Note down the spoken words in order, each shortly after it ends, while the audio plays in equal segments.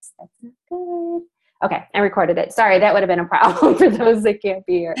That's not good. Okay, I recorded it. Sorry, that would have been a problem for those that can't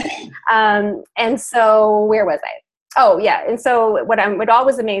be here. And so where was I? Oh, yeah. And so what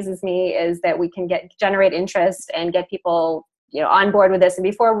always amazes me is that we can generate interest and get people, on board with this. And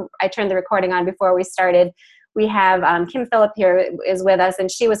before I turned the recording on, before we started, we have Kim Phillip here is with us,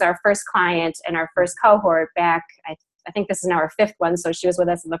 and she was our first client in our first cohort back. I think this is now our 5th one, so she was with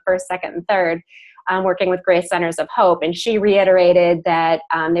us in the 1st, 2nd, and 3rd, working with Grace Centers of Hope. And she reiterated that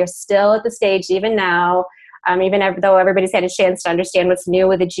they're still at the stage, even now, even though everybody's had a chance to understand what's new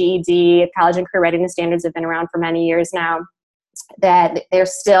with the GED, college and career readiness standards have been around for many years now, that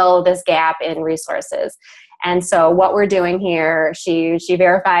there's still this gap in resources. And so what we're doing here, she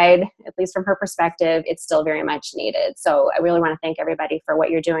verified, at least from her perspective, it's still very much needed. So I really want to thank everybody for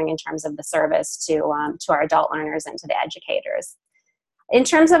what you're doing in terms of the service to our adult learners and to the educators. In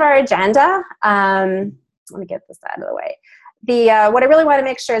terms of our agenda, let me get this out of the way. What I really want to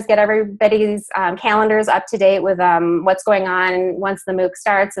make sure is get everybody's calendars up to date with what's going on once the MOOC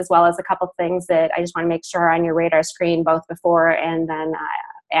starts, as well as a couple things that I just want to make sure are on your radar screen, both before and then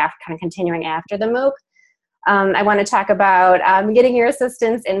kind of continuing after the MOOC. I want to talk about getting your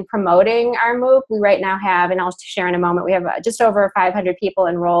assistance in promoting our MOOC. We right now have, and I'll share in a moment, we have just over 500 people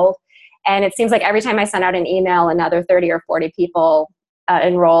enrolled. And it seems like every time I send out an email, another 30 or 40 people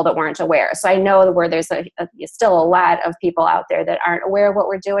enroll that weren't aware. So I know where there's still a lot of people out there that aren't aware of what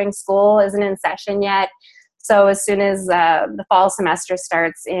we're doing. School isn't in session yet. So as soon as the fall semester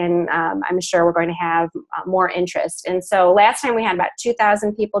starts in, I'm sure we're going to have more interest. And so last time we had about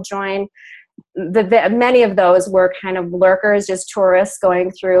 2,000 people join. Many of those were kind of lurkers, just tourists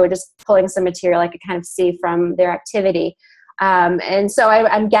going through, just pulling some material I could kind of see from their activity. And so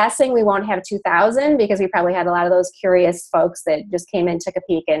I'm guessing we won't have 2,000 because we probably had a lot of those curious folks that just came in, took a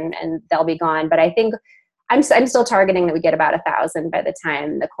peek, and they'll be gone. But I think I'm still targeting that we get about 1,000 by the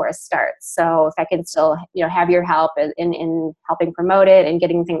time the course starts. So if I can still have your help in helping promote it and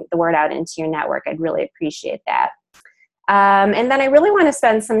getting the word out into your network, I'd really appreciate that. And then I really want to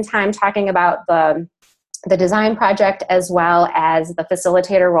spend some time talking about the design project as well as the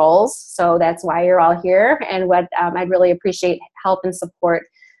facilitator roles. So that's why you're all here, and what I'd really appreciate help and support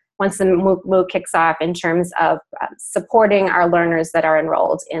once the MOOC kicks off in terms of supporting our learners that are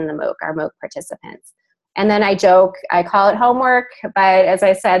enrolled in the MOOC, our MOOC participants. And then I joke, I call it homework, but as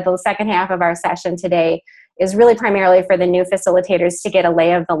I said, the second half of our session today is really primarily for the new facilitators to get a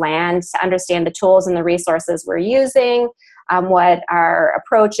lay of the land, to understand the tools and the resources we're using, what our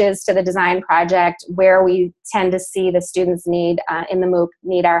approach is to the design project, where we tend to see the students in the MOOC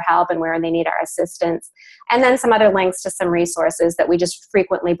need our help and where they need our assistance, and then some other links to some resources that we just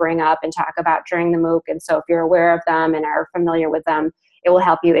frequently bring up and talk about during the MOOC. And so if you're aware of them and are familiar with them, it will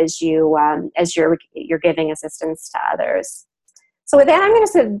help you as you're giving assistance to others. So with that, I'm going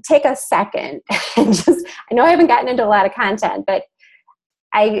to take a second and I know I haven't gotten into a lot of content, but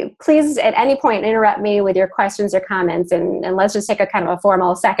please at any point interrupt me with your questions or comments, and let's just take a kind of a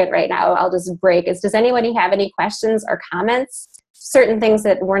formal second right now. I'll just break. Does anybody have any questions or comments? Certain things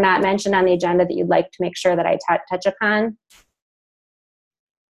that were not mentioned on the agenda that you'd like to make sure that I touch upon?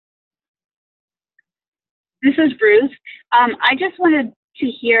 This is Bruce. I just wanted to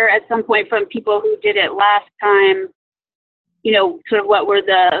hear at some point from people who did it last time, sort of what were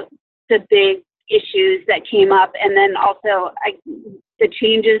the big issues that came up, and then also the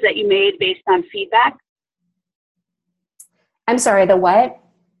changes that you made based on feedback. I'm sorry, the what?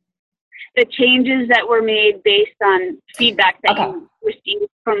 The changes that were made based on feedback that you received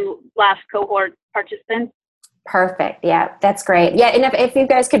from last cohort participants. Perfect. Yeah, that's great. Yeah, and if you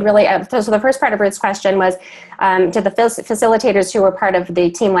guys could really, so the first part of Ruth's question was to the facilitators who were part of the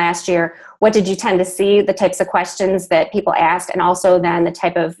team last year, what did you tend to see, the types of questions that people asked, and also then the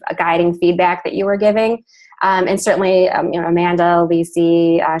type of guiding feedback that you were giving? And certainly, Amanda,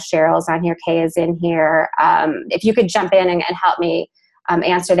 Lacey, Cheryl's on here, Kay is in here. If you could jump in and help me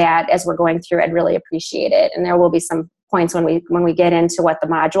answer that as we're going through, I'd really appreciate it. And there will be some points when we get into what the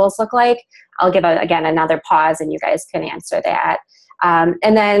modules look like. I'll give again another pause and you guys can answer that.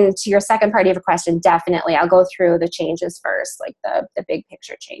 And then to your second part of your question, definitely I'll go through the changes first, like the big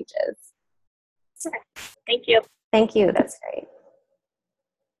picture changes. Sure. Thank you. Thank you. That's great.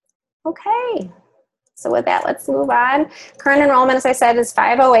 Okay. So with that, let's move on. Current enrollment, as I said, is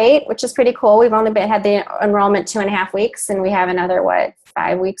 508, which is pretty cool. We've only had the enrollment 2.5 weeks, and we have another,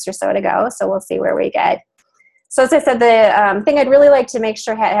 5 weeks or so to go. So we'll see where we get. So as I said, the thing I'd really like to make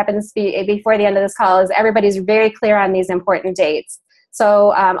sure happens before the end of this call is everybody's very clear on these important dates.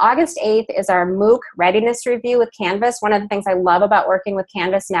 So August 8th is our MOOC readiness review with Canvas. One of the things I love about working with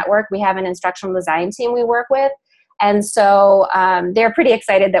Canvas Network, we have an instructional design team we work with. And so they're pretty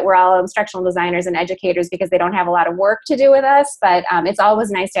excited that we're all instructional designers and educators because they don't have a lot of work to do with us. But it's always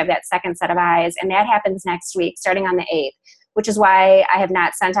nice to have that second set of eyes. And that happens next week, starting on the 8th, which is why I have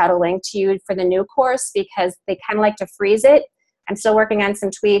not sent out a link to you for the new course, because they kind of like to freeze it. I'm still working on some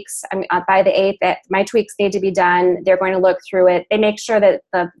tweaks. By the 8th, that my tweaks need to be done. They're going to look through it. They make sure that,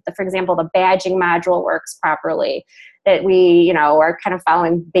 for example, the badging module works properly, that we, are kind of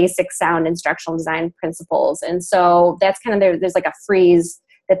following basic sound instructional design principles. And so that's kind of, there's like a freeze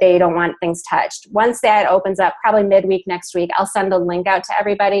that they don't want things touched. Once that opens up, probably midweek next week, I'll send a link out to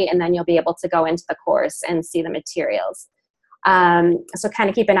everybody, and then you'll be able to go into the course and see the materials. So kind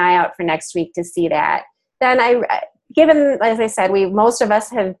of keep an eye out for next week to see that. Then given, as I said, most of us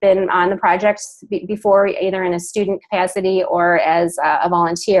have been on the projects before, either in a student capacity or as a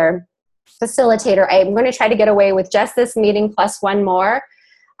volunteer facilitator. I'm going to try to get away with just this meeting plus one more.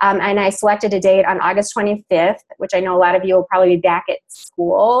 And I selected a date on August 25th, which I know a lot of you will probably be back at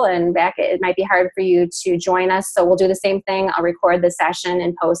school, and it might be hard for you to join us. So we'll do the same thing. I'll record the session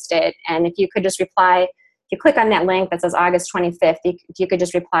and post it. And if you could just reply, if you click on that link that says August 25th, if you could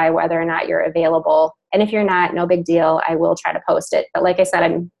just reply whether or not you're available. And if you're not, no big deal. I will try to post it. But like I said,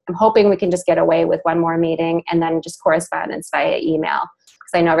 I'm hoping we can just get away with one more meeting and then just correspondence via email,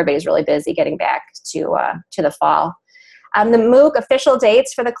 because I know everybody's really busy getting back to the fall. The MOOC official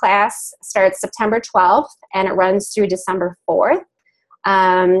dates for the class starts September 12th, and it runs through December 4th.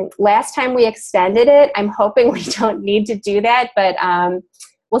 Last time we extended it. I'm hoping we don't need to do that, but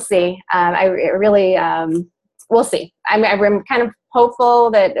we'll see. We'll see. I'm kind of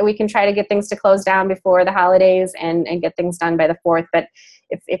hopeful that we can try to get things to close down before the holidays and get things done by the 4th. But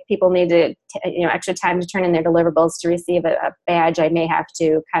if people need to, extra time to turn in their deliverables to receive a badge, I may have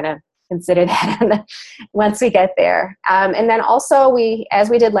to kind of consider that once we get there. And then also, as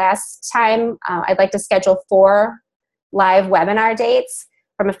we did last time, I'd like to schedule 4 live webinar dates.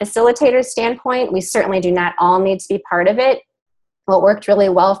 From a facilitator standpoint, we certainly do not all need to be part of it. What worked really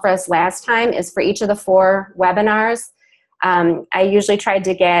well for us last time is for each of the 4 webinars, I usually tried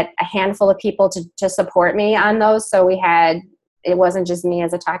to get a handful of people to support me on those. So it wasn't just me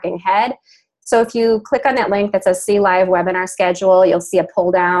as a talking head. So if you click on that link that says See Live Webinar Schedule, you'll see a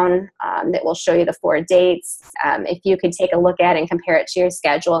pull down that will show you the 4 dates. If you could take a look at and compare it to your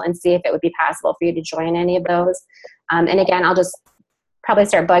schedule and see if it would be possible for you to join any of those. And again, I'll just probably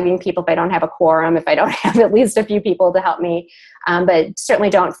start bugging people if I don't have a quorum, if I don't have at least a few people to help me. But certainly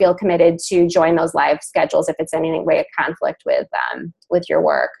don't feel committed to join those live schedules if it's any way of conflict with your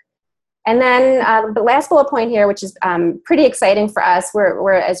work. And then the last bullet point here, which is pretty exciting for us,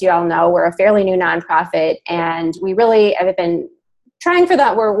 we're, as you all know, we're a fairly new nonprofit, and we really have been trying for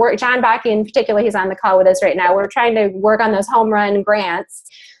that. John Bakke in particular, he's on the call with us right now. We're trying to work on those home run grants,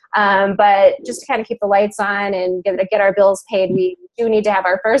 but just to kind of keep the lights on and get our bills paid, we do need to have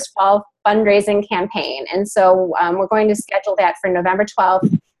our first fall fundraising campaign. And so we're going to schedule that for November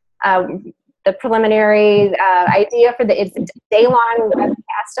 12th. The preliminary idea for it's a day-long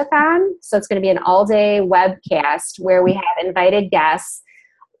webcast-a-thon. So it's going to be an all-day webcast where we have invited guests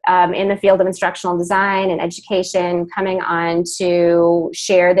in the field of instructional design and education coming on to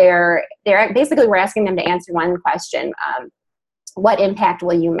share their basically we're asking them to answer one question. What impact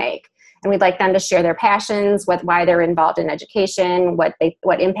will you make? And we'd like them to share their passions, why they're involved in education, what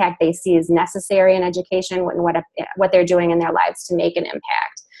impact they see is necessary in education, what they're doing in their lives to make an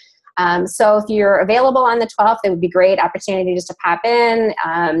impact. So if you're available on the 12th, it would be a great opportunity just to pop in.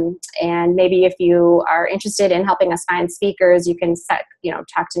 And maybe if you are interested in helping us find speakers, you can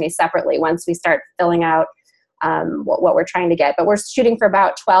talk to me separately once we start filling out what we're trying to get. But we're shooting for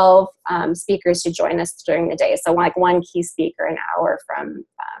about 12 speakers to join us during the day. So like one key speaker an hour from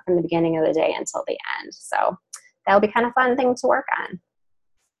the beginning of the day until the end. So that'll be kind of fun thing to work on.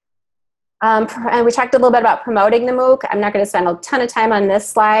 And we talked a little bit about promoting the MOOC. I'm not going to spend a ton of time on this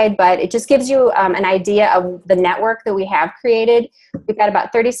slide, but it just gives you an idea of the network that we have created. We've got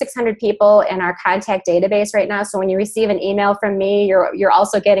about 3,600 people in our contact database right now. So when you receive an email from me, you're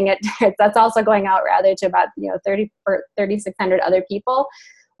also getting it. That's also going out rather to about 3,600 other people.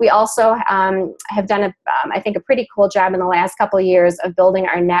 We also have done I think a pretty cool job in the last couple of years of building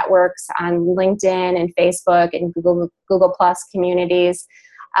our networks on LinkedIn and Facebook and Google Plus communities.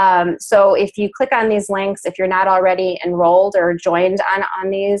 So if you click on these links, if you're not already enrolled or joined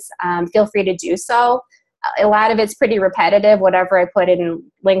on these, feel free to do so. A lot of it's pretty repetitive. Whatever I put in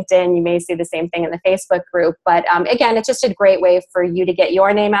LinkedIn, you may see the same thing in the Facebook group. But again, it's just a great way for you to get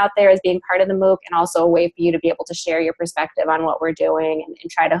your name out there as being part of the MOOC, and also a way for you to be able to share your perspective on what we're doing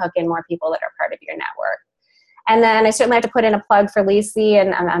and try to hook in more people that are part of your network. And then I certainly have to put in a plug for Lacey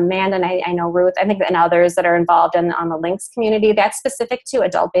and Amanda, and I know Ruth, I think, and others that are involved on the Links community. That's specific to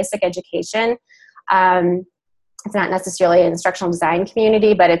adult basic education. It's not necessarily an instructional design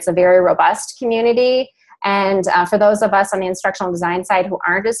community, but it's a very robust community. And for those of us on the instructional design side who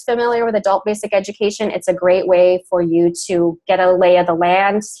aren't as familiar with adult basic education, it's a great way for you to get a lay of the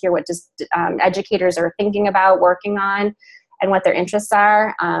land, hear what educators are thinking about, working on, and what their interests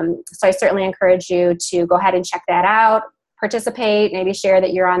are. So I certainly encourage you to go ahead and check that out, participate, maybe share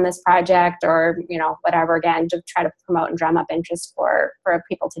that you're on this project, or whatever, again, to try to promote and drum up interest for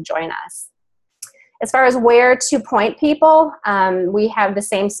people to join us. As far as where to point people, we have the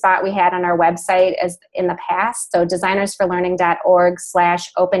same spot we had on our website as in the past. So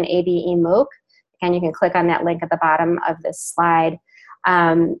designersforlearning.org/Open ABE MOOC. Again, you can click on that link at the bottom of this slide.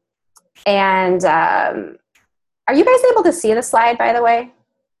 Are you guys able to see the slide, by the way?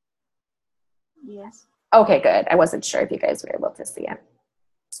 Yes. Okay, good. I wasn't sure if you guys were able to see it.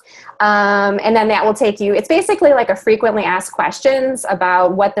 And then that will take you, it's basically like a frequently asked questions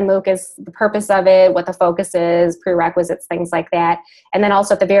about what the MOOC is, the purpose of it, what the focus is, prerequisites, things like that. And then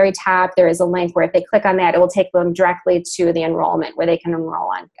also at the very top, there is a link where if they click on that, it will take them directly to the enrollment where they can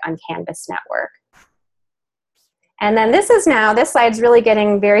enroll on Canvas Network. And then this slide's really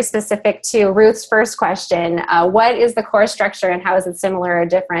getting very specific to Ruth's first question. What is the course structure and how is it similar or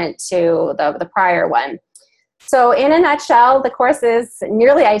different to the prior one? So in a nutshell, the course is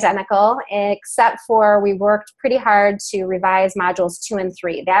nearly identical, except for we worked pretty hard to revise modules 2 and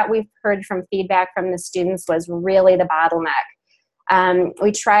 3. That we've heard from feedback from the students was really the bottleneck.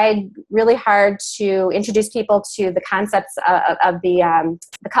 We tried really hard to introduce people to the concepts of the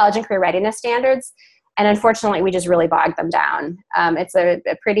college and career readiness standards, and unfortunately, we just really bogged them down. It's a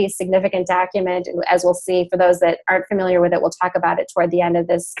pretty significant document, as we'll see. For those that aren't familiar with it, we'll talk about it toward the end of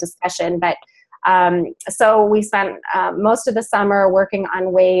this discussion. But so we spent most of the summer working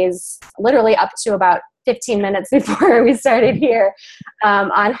on ways, literally up to about 15 minutes before we started here,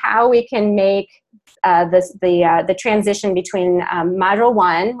 on how we can make the transition between Module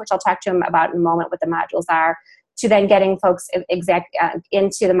 1, which I'll talk to them about in a moment what the modules are, to then getting folks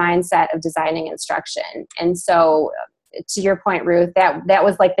into the mindset of designing instruction. And so to your point, Ruth, that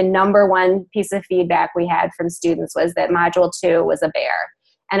was like the #1 piece of feedback we had from students, was that Module 2 was a bear.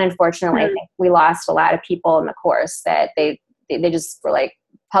 And unfortunately, I think we lost a lot of people in the course that they just were like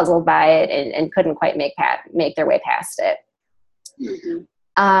puzzled by it and couldn't quite make their way past it. Mm-hmm.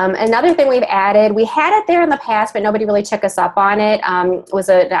 Another thing we've added, we had it there in the past, but nobody really took us up on it, was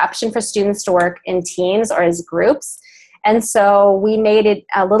an option for students to work in teams or as groups. And so we made it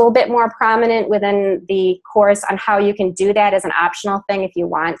a little bit more prominent within the course on how you can do that as an optional thing if you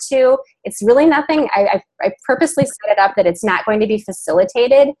want to. It's really nothing, I purposely set it up that it's not going to be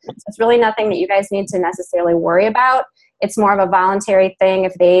facilitated. So it's really nothing that you guys need to necessarily worry about. It's more of a voluntary thing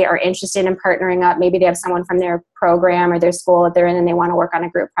if they are interested in partnering up. Maybe they have someone from their program or their school that they're in and they want to work on a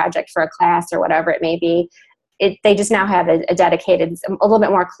group project for a class or whatever it may be. They just now have a dedicated, a little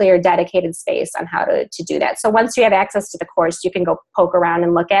bit more clear, dedicated space on how to do that. So once you have access to the course, you can go poke around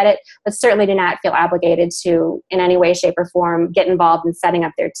and look at it, but certainly do not feel obligated to, in any way, shape, or form, get involved in setting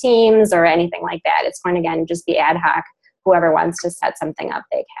up their teams or anything like that. It's going to, again, just be ad hoc. Whoever wants to set something up,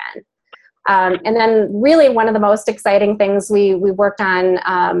 they can. And then really one of the most exciting things we worked on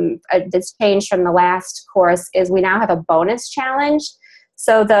that's changed from the last course is we now have a bonus challenge.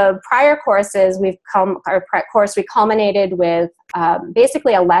 So the prior courses, we culminated with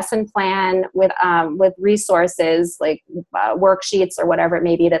basically a lesson plan with resources like worksheets or whatever it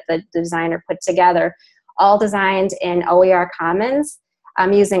may be that the designer put together, all designed in OER Commons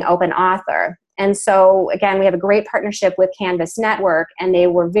using Open Author. And so, again, we have a great partnership with Canvas Network, and they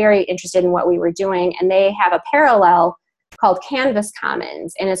were very interested in what we were doing, and they have a parallel called Canvas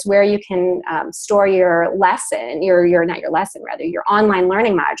Commons, and it's where you can store your lesson, your online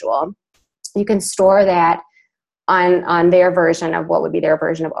learning module. You can store that on their version of what would be their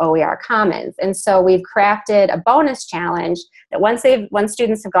version of OER Commons. And so we've crafted a bonus challenge that once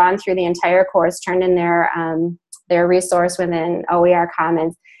students have gone through the entire course, turned in their resource within OER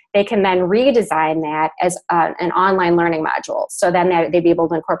Commons, they can then redesign that as an online learning module. So then they'd be able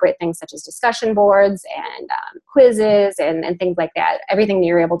to incorporate things such as discussion boards and quizzes and things like that, everything that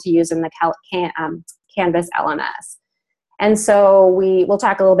you're able to use in the Canvas LMS. And so we'll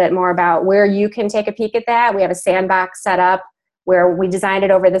talk a little bit more about where you can take a peek at that. We have a sandbox set up where we designed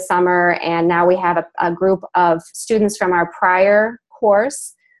it over the summer, and now we have a group of students from our prior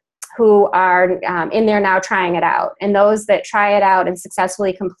course who are in there now trying it out. And those that try it out and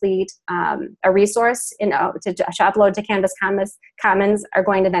successfully complete a resource to upload to Canvas Commons are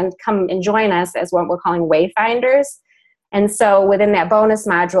going to then come and join us as what we're calling wayfinders. And so within that bonus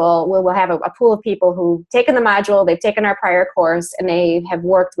module, we'll have a pool of people who've taken the module, they've taken our prior course, and they have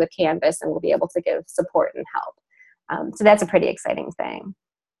worked with Canvas and will be able to give support and help. So that's a pretty exciting thing.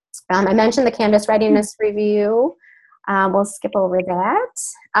 I mentioned the Canvas readiness review. We'll skip over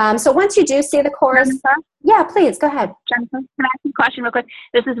that. So once you do see the course, Jennifer? Yeah, please, go ahead. Jennifer, can I ask you a question real quick?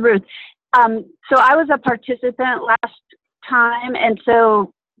 This is Ruth. So I was a participant last time, and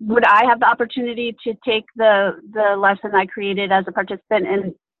so would I have the opportunity to take the lesson I created as a participant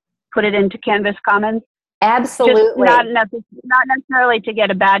and put it into Canvas Commons? Absolutely. Not necessarily to get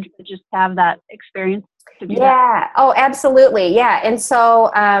a badge, but just to have that experience. Yeah. Oh, absolutely. Yeah. And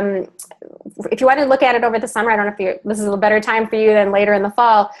so if you want to look at it over the summer, I don't know if this is a better time for you than later in the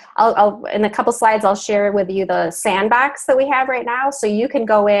fall. I'll in a couple slides, I'll share with you the sandbox that we have right now. So you can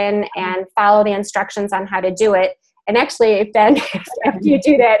go in and follow the instructions on how to do it. And actually, if after you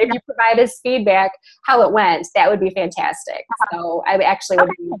do that, if you provide us feedback how it went, that would be fantastic. So I actually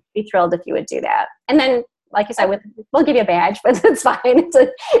would be thrilled if you would do that. And then, like you said, we'll give you a badge, but it's fine.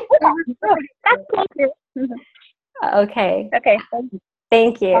 That's cool too. Okay. Okay.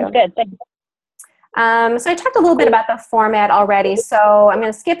 Thank you. Sounds good. Thank you. So I talked a little bit about the format already. So I'm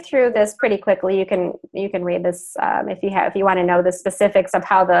going to skip through this pretty quickly. You can read this if you want to know the specifics of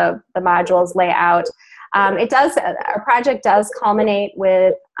how the modules lay out. Our project does culminate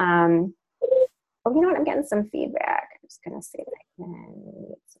with, you know what, I'm getting some feedback. I'm just going to see if I can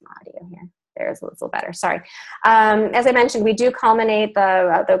get some audio here. There's a little better, sorry. As I mentioned, we do culminate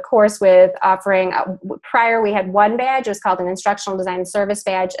the course with offering, prior we had one badge, it was called an Instructional Design Service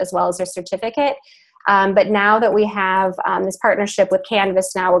Badge, as well as a certificate. But now that we have this partnership with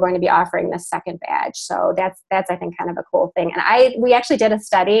Canvas, now we're going to be offering the second badge. So that's I think kind of a cool thing. And we actually did a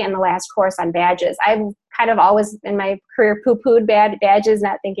study in the last course on badges. I've kind of always in my career poo-pooed badges,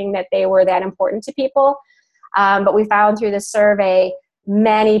 not thinking that they were that important to people. But we found through the survey,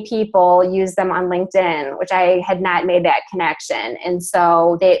 many people use them on LinkedIn, which I had not made that connection. And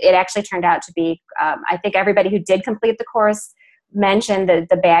so it actually turned out to be, I think everybody who did complete the course mentioned that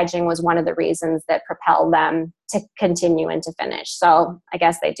the badging was one of the reasons that propelled them to continue and to finish. So I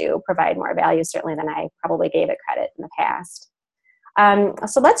guess they do provide more value certainly than I probably gave it credit in the past.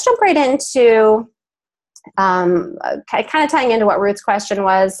 So let's jump right into kind of tying into what Ruth's question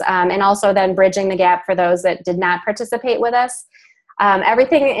was, and also then bridging the gap for those that did not participate with us.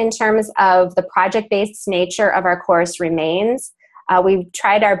 Everything in terms of the project-based nature of our course remains. We've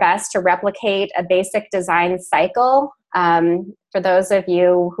tried our best to replicate a basic design cycle. For those of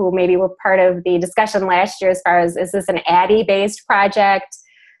you who maybe were part of the discussion last year as far as, is this an ABE-based project?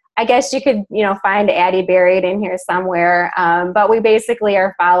 I guess you could, find ABE buried in here somewhere, but we basically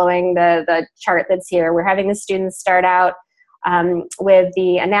are following the chart that's here. We're having the students start out with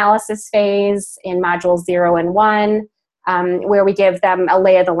the analysis phase in modules 0 and 1, where we give them a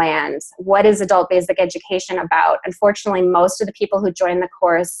lay of the land. What is adult basic education about? Unfortunately, most of the people who join the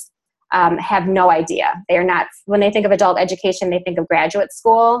course have no idea. They are not, when they think of adult education, they think of graduate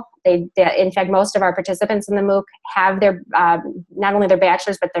school. In fact, most of our participants in the MOOC have their, not only their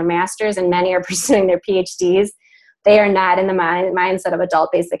bachelor's, but their master's, and many are pursuing their PhDs. They are not in the mindset of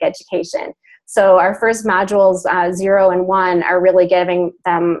adult basic education. So our first modules, 0 and 1, are really giving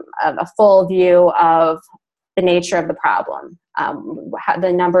them a full view of the nature of the problem,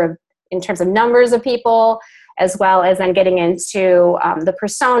 in terms of numbers of people, as well as then getting into the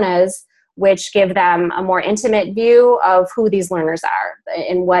personas, which give them a more intimate view of who these learners are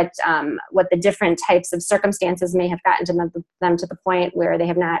and what the different types of circumstances may have gotten to them to the point where they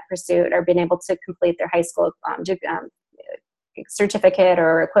have not pursued or been able to complete their high school certificate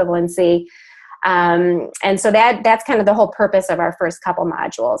or equivalency. And so that's kind of the whole purpose of our first couple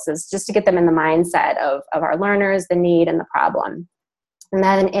modules, is just to get them in the mindset of our learners, the need, and the problem. And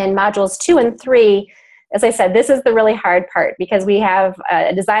then in modules 2 and 3, as I said, this is the really hard part, because we have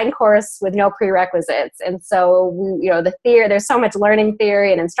a design course with no prerequisites. And so, there's so much learning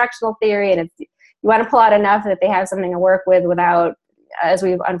theory and instructional theory, and you want to pull out enough that they have something to work with without, as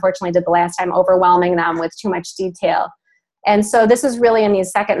we unfortunately did the last time, overwhelming them with too much detail. And so this is really in these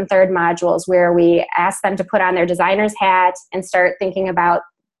second and third modules where we ask them to put on their designer's hat and start thinking about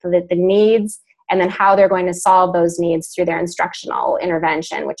the needs, and then how they're going to solve those needs through their instructional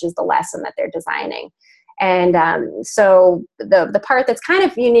intervention, which is the lesson that they're designing. And so the part that's kind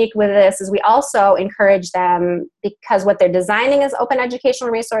of unique with this is we also encourage them, because what they're designing is open educational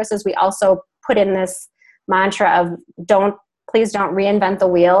resources, we also put in this mantra of don't please don't reinvent the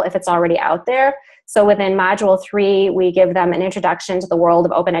wheel if it's already out there. So within Module 3, we give them an introduction to the world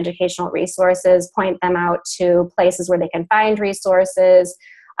of open educational resources, point them out to places where they can find resources,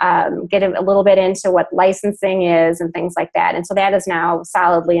 get a little bit into what licensing is and things like that. And so that is now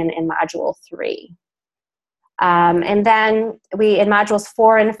solidly in Module 3. And then in Modules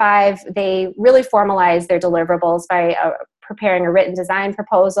 4 and 5, they really formalize their deliverables by preparing a written design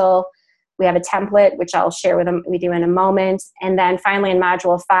proposal. We have a template, which I'll share with you in a moment. And then finally in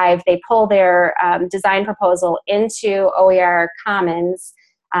Module 5, they pull their design proposal into OER Commons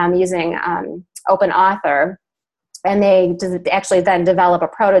using Open Author. And they actually then develop a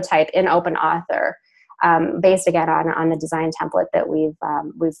prototype in Open Author based again on the design template that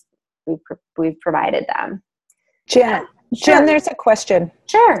we've provided them. Jen, Sure. Jen, there's a question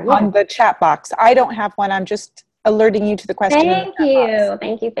on the chat box. I don't have one. I'm just alerting you to the question. Thank you.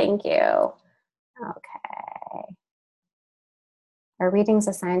 Thank you. Okay. Are readings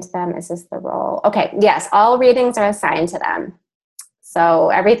assigned to them? Is this the role? Okay, yes, all readings are assigned to them. So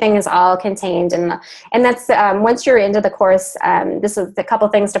everything is all contained and that's once you're into the course, this is a couple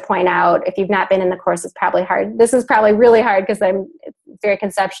things to point out. If you've not been in the course, it's probably hard. This is probably really hard because it's very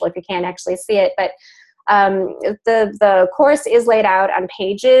conceptual if you can't actually see it, but the course is laid out on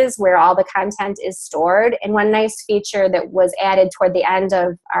pages where all the content is stored. And one nice feature that was added toward the end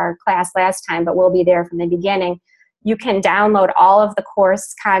of our class last time, but will be there from the beginning, you can download all of the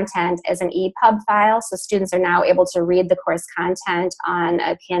course content as an EPUB file. So students are now able to read the course content on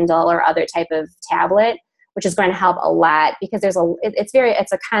a Kindle or other type of tablet, which is going to help a lot because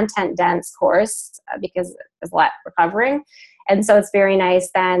it's a content dense course because there's a lot we're covering. And so it's very nice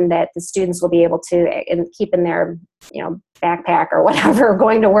then that the students will be able to keep in their backpack or whatever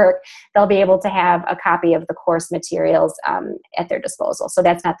going to work, they'll be able to have a copy of the course materials at their disposal. So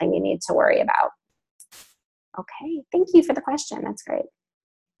that's nothing you need to worry about. Okay, thank you for the question. That's great.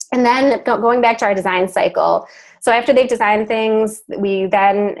 And then going back to our design cycle. So after they've designed things, we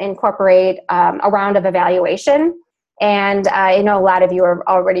then incorporate a round of evaluation. And I know a lot of you are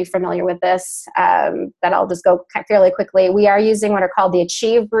already familiar with this, but I'll just go fairly quickly. We are using what are called the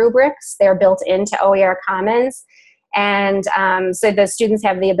Achieve rubrics. They're built into OER Commons. And so the students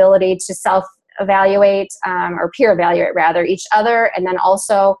have the ability to self-evaluate, or peer evaluate rather, each other. And then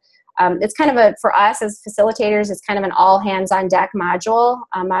also, it's kind of for us as facilitators, it's kind of an all hands on deck module,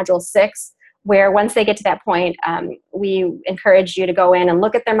 Module 6, where once they get to that point, we encourage you to go in and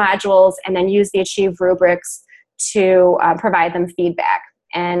look at their modules and then use the Achieve rubrics to provide them feedback.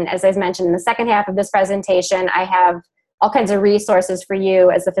 And as I mentioned in the second half of this presentation, I have all kinds of resources for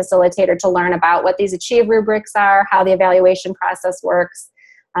you as a facilitator to learn about what these Achieve rubrics are, how the evaluation process works.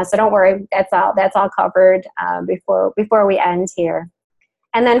 So don't worry, that's all covered before we end here.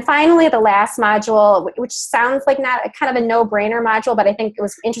 And then finally, the last module, which sounds like not kind of a no-brainer module, but I think it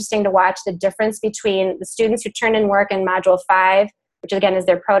was interesting to watch the difference between the students who turned in work in Module 5, which again is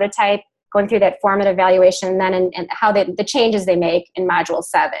their prototype, going through that formative evaluation, and then and how the changes they make in Module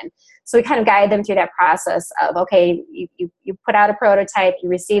 7. So we kind of guide them through that process of, okay, you put out a prototype, you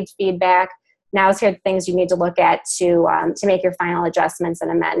received feedback, now here are the things you need to look at to make your final adjustments and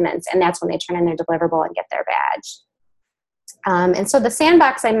amendments, and that's when they turn in their deliverable and get their badge. And so the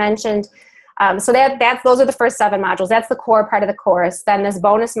sandbox I mentioned, so those are the first 7 modules. That's the core part of the course. Then this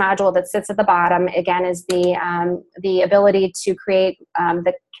bonus module that sits at the bottom, again, is the ability to create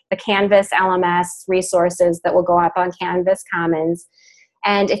the Canvas LMS resources that will go up on Canvas Commons.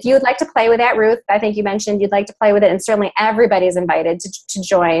 And if you would like to play with that, Ruth, I think you mentioned you'd like to play with it, and certainly everybody's invited to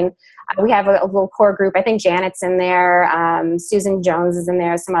join. We have a little core group. I think Janet's in there. Susan Jones is in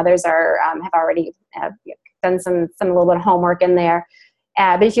there. Some others have already done some little bit of homework in there.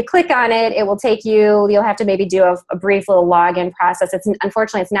 But if you click on it, it will take you, you'll have to maybe do a brief little login process.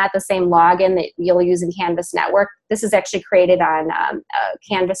 Unfortunately, it's not the same login that you'll use in Canvas Network. This is actually created on a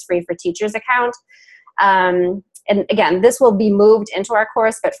Canvas Free for Teachers account. And again, this will be moved into our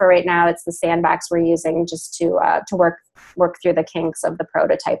course, but for right now, it's the sandbox we're using just to work through the kinks of the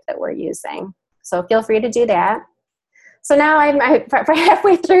prototype that we're using. So feel free to do that. So now I'm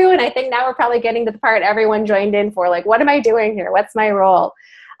halfway through, and I think now we're probably getting to the part everyone joined in for, like, what am I doing here? What's my role?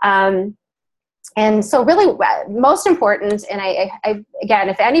 And so really most important, and I again,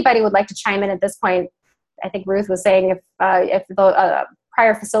 if anybody would like to chime in at this point, I think Ruth was saying if the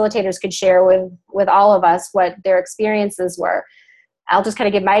prior facilitators could share with all of us what their experiences were. I'll just kind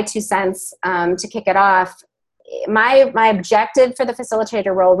of give my 2 cents to kick it off. My objective for the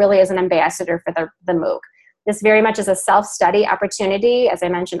facilitator role really is an ambassador for the MOOC. This very much is a self-study opportunity. As I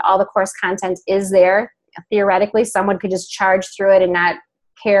mentioned, all the course content is there. Theoretically, someone could just charge through it and not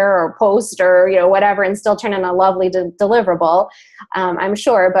care or post or, whatever, and still turn in a lovely deliverable, I'm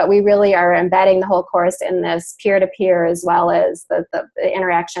sure. But we really are embedding the whole course in this peer-to-peer, as well as the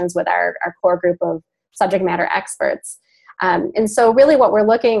interactions with our core group of subject matter experts. And so really what we're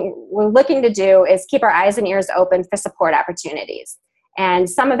looking to do is keep our eyes and ears open for support opportunities. And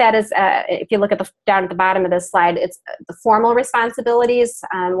some of that is, if you look down at the bottom of this slide, it's the formal responsibilities.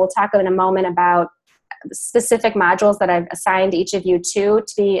 We'll talk in a moment about specific modules that I've assigned each of you to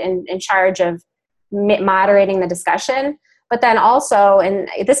be in charge of moderating the discussion. But then also, and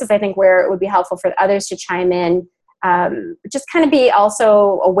this is, I think, where it would be helpful for others to chime in, just kind of be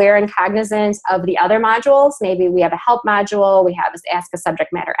also aware and cognizant of the other modules. Maybe we have a help module, we have this ask a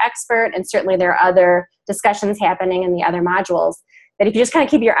subject matter expert, and certainly there are other discussions happening in the other modules. That if you just kind of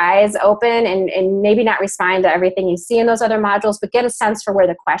keep your eyes open and maybe not respond to everything you see in those other modules, but get a sense for where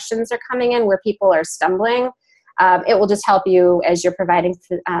the questions are coming in, where people are stumbling, it will just help you as you're providing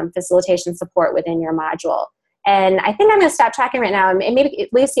facilitation support within your module. And I think I'm going to stop talking right now. And maybe,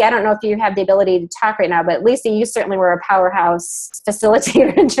 Lacey, I don't know if you have the ability to talk right now, but Lacey, you certainly were a powerhouse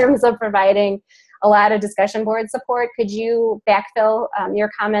facilitator in terms of providing a lot of discussion board support. Could you backfill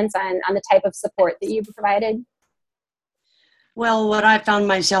your comments on the type of support that you provided? Well, what I found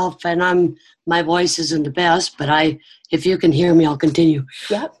myself, and my voice isn't the best, but if you can hear me, I'll continue.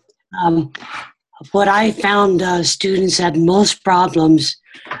 Yep. What I found students had most problems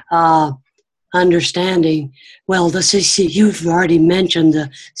understanding, well, you've already mentioned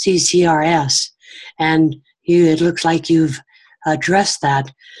the CCRS, and it looks like you've addressed that.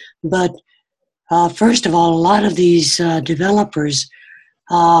 But first of all, a lot of these developers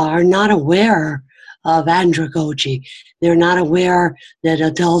are not aware of andragogy. They're not aware that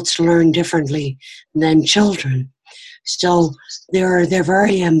adults learn differently than children. So they're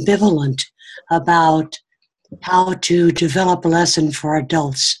very ambivalent about how to develop a lesson for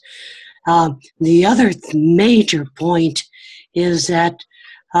adults. The other major point is that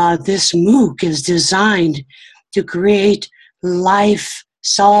this MOOC is designed to create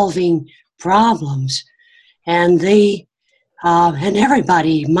life-solving problems, and and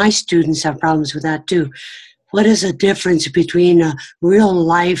everybody, my students have problems with that too. What is the difference between a real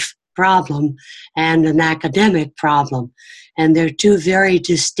life problem and an academic problem? And they're two very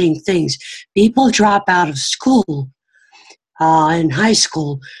distinct things. People drop out of school in high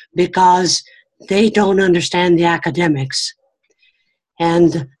school because they don't understand the academics.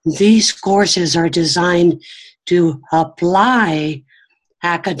 And these courses are designed to apply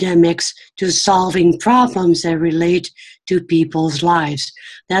academics to solving problems that relate to people's lives.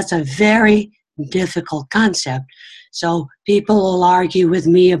 That's a very difficult concept. So people will argue with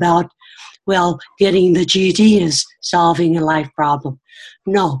me about, well, getting the GED is solving a life problem.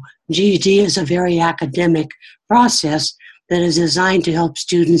 No, GED is a very academic process that is designed to help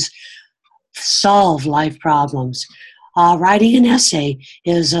students solve life problems. Writing an essay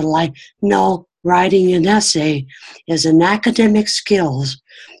is writing an essay is an academic skill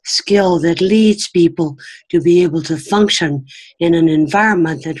that leads people to be able to function in an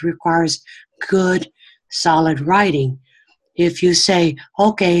environment that requires good, solid writing. If you say,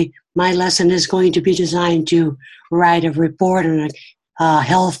 okay, my lesson is going to be designed to write a report on a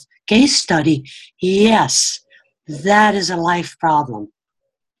health case study, yes, that is a life problem.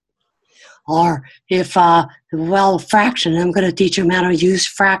 Or if, fraction, I'm going to teach them how to use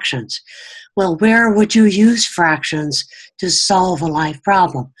fractions. Well, where would you use fractions to solve a life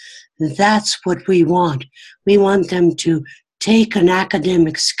problem? That's what we want. We want them to take an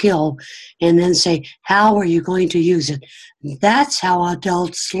academic skill and then say, how are you going to use it? That's how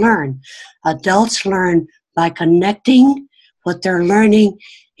adults learn. Adults learn by connecting what they're learning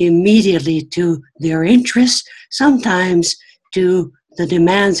immediately to their interests, sometimes to the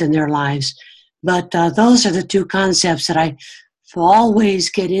demands in their lives. But those are the two concepts that I always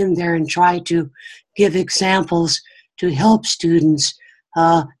get in there and try to give examples to help students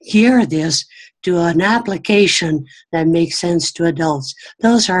hear this to an application that makes sense to adults.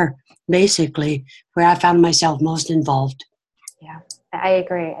 Those are basically where I found myself most involved. Yeah, I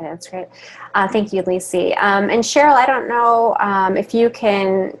agree. That's great. Thank you, Lacey. And Cheryl, I don't know if you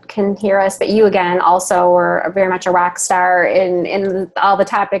can hear us, but you again also were very much a rock star in all the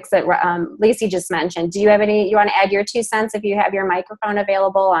topics that Lacey just mentioned. Do you have you want to add your 2 cents if you have your microphone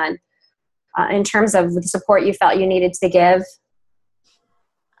available on in terms of the support you felt you needed to give?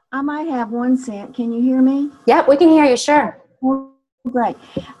 I might have 1 cent. Can you hear me? Yep, we can hear you, sure. Oh, great.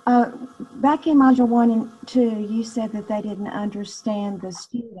 Back in Module 1 and 2, you said that they didn't understand the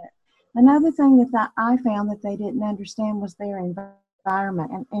student. Another thing that I found that they didn't understand was their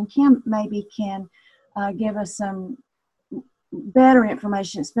environment. And Kim maybe can give us some better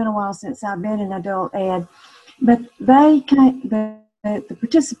information. It's been a while since I've been in adult ed, but they the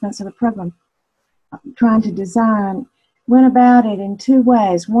participants of the program trying to design went about it in two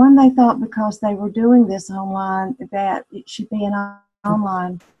ways. One, they thought because they were doing this online that it should be an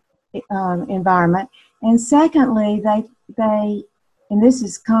online environment, and secondly, they and this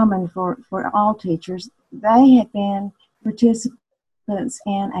is common for all teachers, they had been participants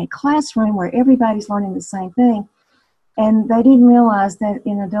in a classroom where everybody's learning the same thing, and they didn't realize that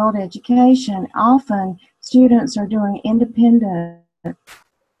in adult education, often students are doing independent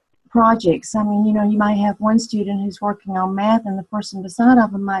projects. I mean, you might have one student who's working on math, and the person beside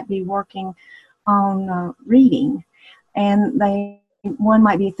of them might be working on reading, and one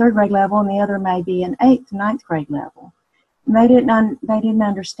might be 3rd grade level, and the other may be an 8th, 9th grade level. And they didn't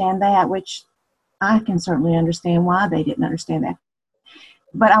understand that, which I can certainly understand why they didn't understand that.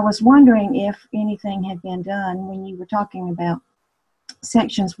 But I was wondering if anything had been done when you were talking about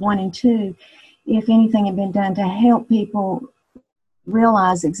sections 1 and 2, if anything had been done to help people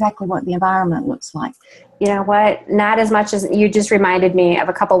realize exactly what the environment looks like. You know what? Not as much. As you just reminded me of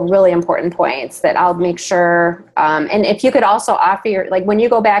a couple really important points that I'll make sure. And if you could also offer like when you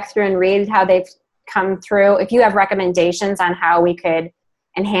go back through and read how they've come through, if you have recommendations on how we could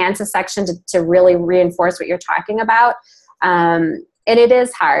enhance a section to really reinforce what you're talking about. And it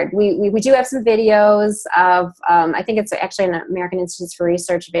is hard. We do have some videos of, I think it's actually an American Institute for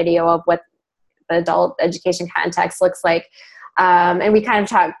Research video of what the adult education context looks like. And we kind of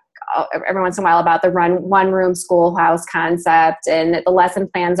talk every once in a while about the one-room schoolhouse concept, and the lesson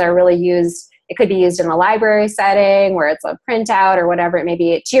plans are really used. It could be used in the library setting where it's a printout or whatever it may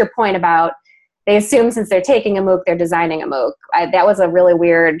be. To your point about they assume since they're taking a MOOC, they're designing a MOOC. That was a really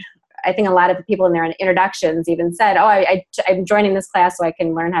weird, I think a lot of the people in their introductions even said, oh, I'm joining this class so I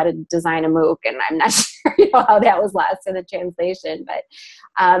can learn how to design a MOOC. And I'm not sure how that was lost in the translation. But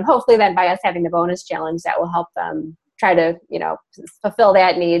hopefully then by us having the bonus challenge, that will help them try to, fulfill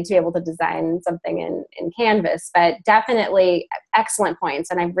that need to be able to design something in Canvas. But definitely excellent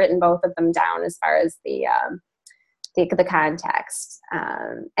points. And I've written both of them down as far as the context.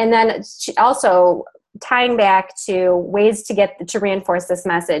 And then also tying back to ways to reinforce this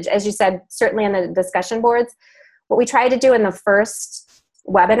message. As you said, certainly in the discussion boards, what we tried to do in the first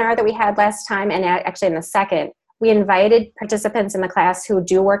webinar that we had last time, and actually in the second, we invited participants in the class who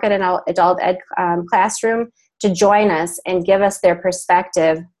do work at an adult ed classroom to join us and give us their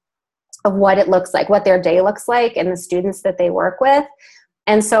perspective of what it looks like, what their day looks like, and the students that they work with.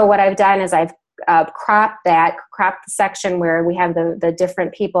 And so what I've done is I've cropped the section where we have the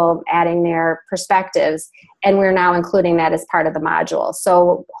different people adding their perspectives, and we're now including that as part of the module.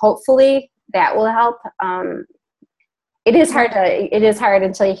 So hopefully that will help. It is hard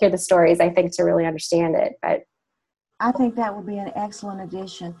until you hear the stories, I think, to really understand it. But I think that would be an excellent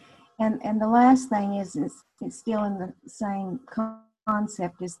addition. And the last thing is it's still in the same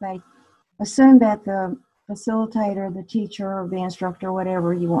concept, is they assume that the facilitator, the teacher, or the instructor,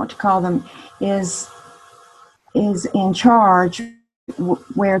 whatever you want to call them, is in charge,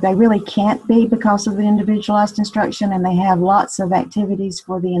 where they really can't be because of the individualized instruction, and they have lots of activities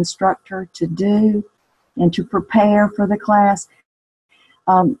for the instructor to do and to prepare for the class.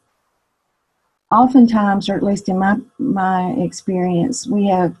 Oftentimes, or at least in my experience, we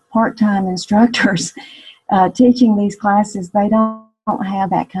have part-time instructors teaching these classes. They don't have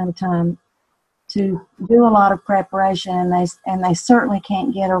that kind of time to do a lot of preparation, and they certainly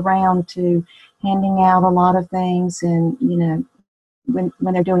can't get around to handing out a lot of things, and when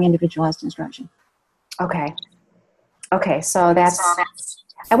they're doing individualized instruction. Okay, so that's.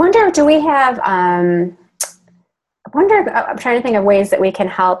 I wonder, do we have? I'm trying to think of ways that we can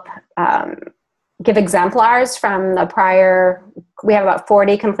help give exemplars from the prior. We have about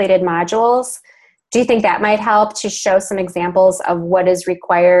 40 completed modules. Do you think that might help to show some examples of what is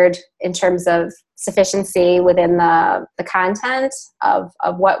required in terms of sufficiency within the content of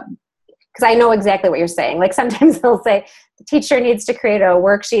what, because I know exactly what you're saying. Like sometimes they'll say the teacher needs to create a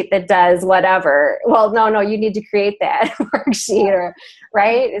worksheet that does whatever. Well, no, you need to create that worksheet, or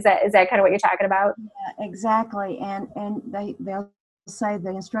right? Is that kind of what you're talking about? Yeah, exactly. And they'll say the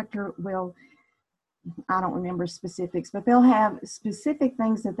instructor will, I don't remember specifics, but they'll have specific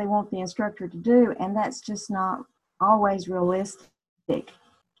things that they want the instructor to do, and that's just not always realistic.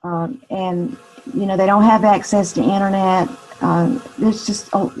 And they don't have access to internet. It's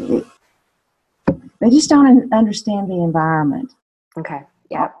just they just don't understand the environment. Okay.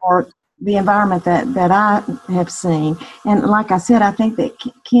 Yeah. Or the environment that I have seen. And like I said, I think that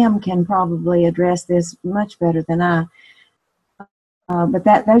Kim can probably address this much better than I. But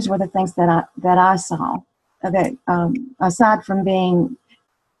those were the things that I saw. that aside from being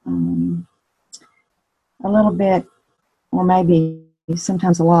a little bit, or maybe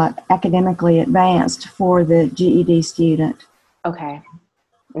sometimes a lot, academically advanced for the GED student. Okay.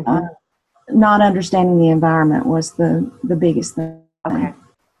 Mm-hmm. Not understanding the environment was the biggest thing. Okay.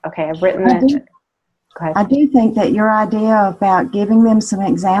 Okay, I've written that. Go ahead. I do think that your idea about giving them some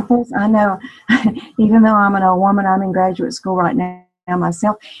examples, I know, even though I'm an old woman, I'm in graduate school right now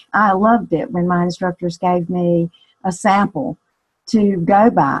myself, I loved it when my instructors gave me a sample to go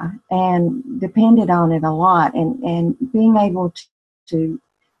by and depended on it a lot, and being able to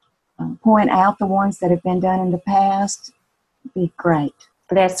point out the ones that have been done in the past would be great.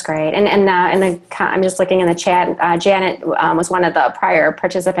 That's great. And I'm just looking in the chat. Janet was one of the prior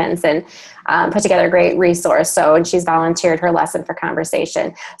participants and put together a great resource. And she's volunteered her lesson for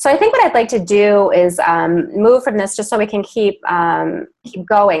conversation. So I think what I'd like to do is move from this just so we can keep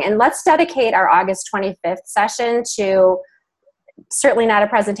going. And let's dedicate our August 25th session to, certainly not a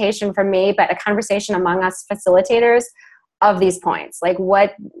presentation from me, but a conversation among us facilitators of these points, like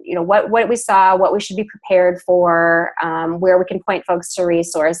what we saw, what we should be prepared for, where we can point folks to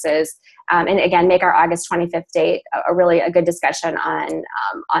resources, and again, make our August 25th date a really good discussion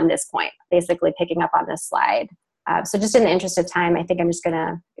on this point, basically picking up on this slide. So just in the interest of time, I think I'm just going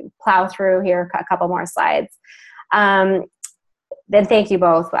to plow through here a couple more slides. Then thank you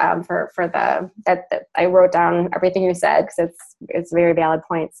both for that I wrote down everything you said, because it's very valid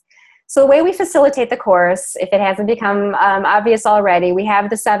points. So the way we facilitate the course, if it hasn't become obvious already, we have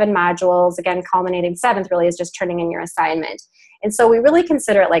the 7 modules, again, culminating 7th really is just turning in your assignment. And so we really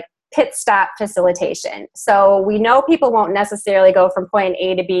consider it like pit stop facilitation. So we know people won't necessarily go from point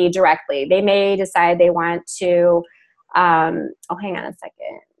A to B directly. They may decide they want to, hang on a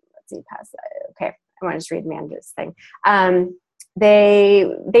second. Let's see, past that. Okay, I want to just read Amanda's thing.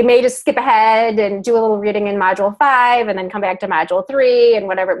 They may just skip ahead and do a little reading in module 5 and then come back to module 3 and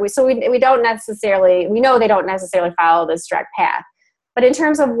whatever. We don't necessarily, we know they don't necessarily follow this direct path. But in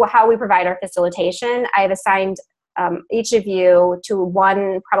terms of how we provide our facilitation, I've assigned each of you to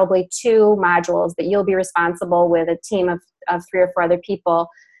 1, probably 2 modules that you'll be responsible with a team of 3 or 4 other people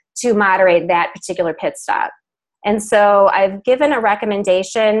to moderate that particular pit stop. And so I've given a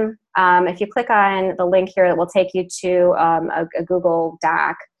recommendation. If you click on the link here, it will take you to a Google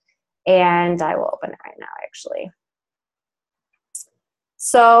Doc, and I will open it right now, actually.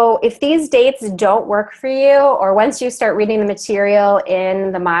 So if these dates don't work for you, or once you start reading the material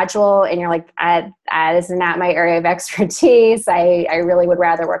in the module and you're like, this is not my area of expertise, I really would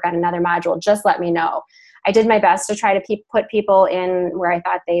rather work on another module, just let me know. I did my best to try to put people in where I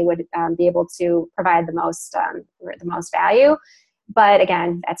thought they would be able to provide the most value. But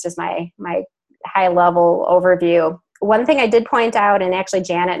again, that's just my high-level overview. One thing I did point out, and actually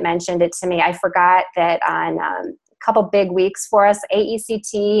Janet mentioned it to me, I forgot that on a couple big weeks for us,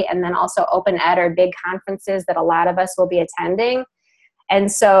 AECT and then also Open Ed are big conferences that a lot of us will be attending.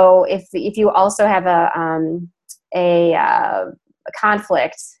 And so if you also have a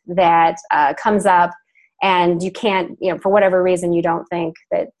conflict that comes up, and you can't, for whatever reason, you don't think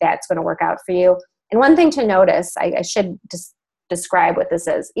that that's going to work out for you. And one thing to notice, I should just describe what this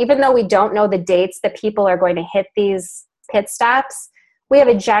is. Even though we don't know the dates that people are going to hit these pit stops, we have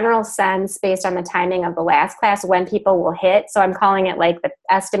a general sense based on the timing of the last class when people will hit. So I'm calling it like the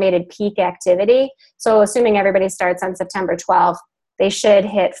estimated peak activity. So assuming everybody starts on September 12th, they should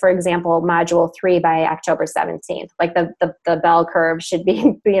hit, for example, module 3 by October 17th. Like the bell curve should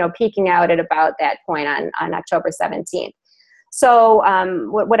be, peaking out at about that point on October 17th. So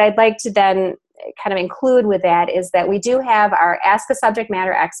what I'd like to then kind of include with that is that we do have our Ask a Subject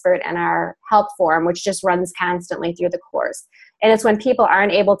Matter Expert and our help form, which just runs constantly through the course. And it's when people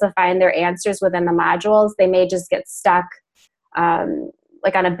aren't able to find their answers within the modules, they may just get stuck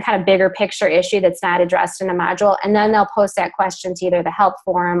like on a kind of bigger picture issue that's not addressed in a module, and then they'll post that question to either the help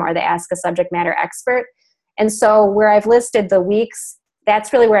forum or the Ask a Subject Matter Expert. And so where I've listed the weeks,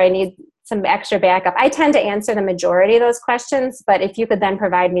 that's really where I need some extra backup. I tend to answer the majority of those questions, but if you could then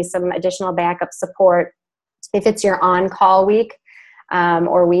provide me some additional backup support, if it's your on-call week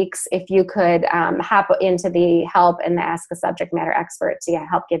or weeks, if you could hop into the help and the Ask a Subject Matter Expert to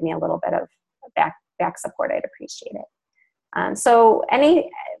help give me a little bit of back support, I'd appreciate it. So any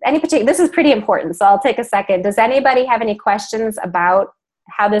particular, this is pretty important, so I'll take a second. Does anybody have any questions about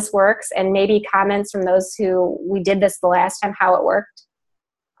how this works, and maybe comments from those who we did this the last time, how it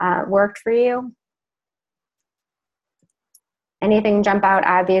worked for you? Anything jump out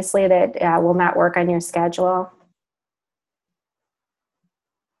obviously that will not work on your schedule?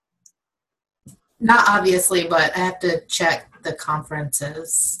 Not obviously, but I have to check the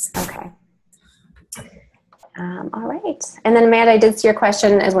conferences. Okay. All right. And then Amanda, I did see your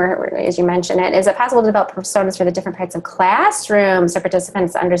question as you mentioned it. Is it possible to develop personas for the different parts of classrooms so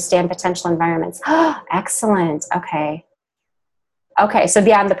participants understand potential environments? Excellent. Okay. Okay. So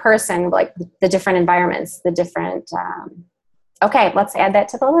beyond the person, like the different environments, the different, okay, let's add that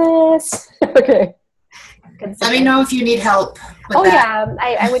to the list. Okay. Let me know if you need help with that.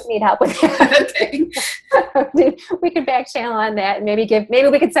 Yeah, I would need help with that. Okay. We could back channel on that and maybe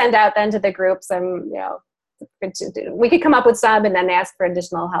we could send out then to the group some, we could come up with some and then ask for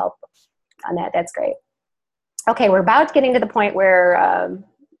additional help on that. That's great. Okay, we're about getting to the point where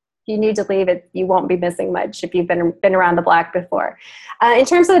you need to leave it. You won't be missing much if you've been around the block before. In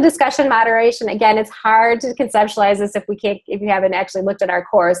terms of the discussion moderation, again, it's hard to conceptualize this if you haven't actually looked at our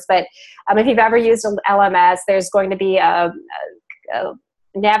course. But if you've ever used an LMS, there's going to be a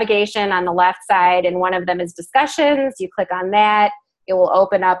navigation on the left side, and one of them is discussions. You click on that. It will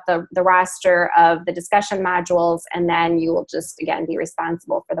open up the roster of the discussion modules, and then you will just, again, be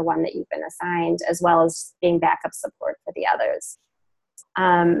responsible for the one that you've been assigned, as well as being backup support for the others.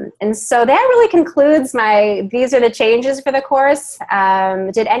 And so that really concludes these are the changes for the course.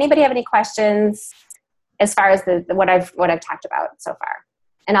 Did anybody have any questions as far as what I've talked about so far?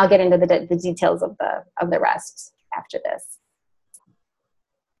 And I'll get into the details of the rest after this.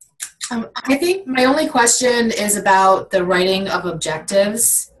 I think my only question is about the writing of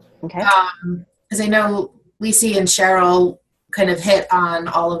objectives. Okay. Because I know Lisi and Cheryl kind of hit on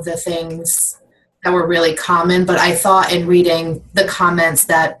all of the things that were really common, but I thought in reading the comments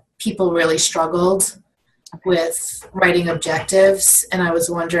that people really struggled with writing objectives, and I was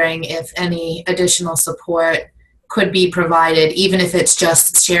wondering if any additional support could be provided, even if it's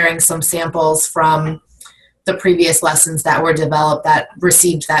just sharing some samples from the previous lessons that were developed that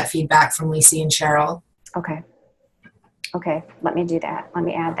received that feedback from Lisi and Cheryl. Okay. Okay, let me do that. Let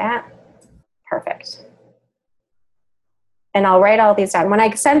me add that. Perfect. And I'll write all these down. When I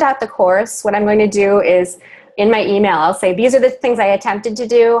send out the course, what I'm going to do is in my email, I'll say, these are the things I attempted to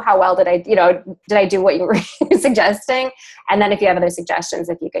do. How well did I do what you were suggesting? And then if you have other suggestions,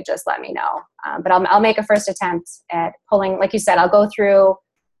 if you could just let me know. But I'll make a first attempt at pulling, like you said, I'll go through.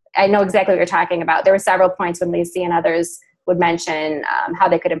 I know exactly what you're talking about. There were several points when Lisi and others would mention how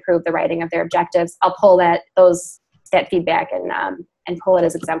they could improve the writing of their objectives. I'll pull that feedback and pull it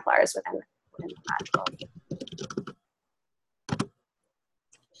as exemplars within the module.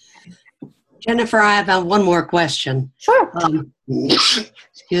 Jennifer, I have one more question. Sure.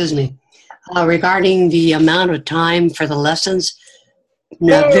 Excuse me. Regarding the amount of time for the lessons.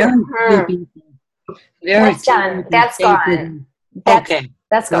 No, That's done. That's gone. Okay.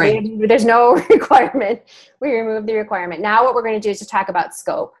 That's gone. There's no requirement. We removed the requirement. Now what we're going to do is to talk about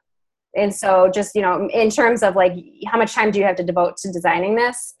scope. And so just, in terms of like, how much time do you have to devote to designing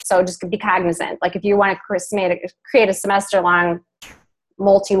this? So just be cognizant. Like if you want to create a semester-long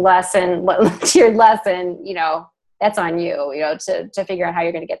multi-lesson, tiered lesson, that's on you, to figure out how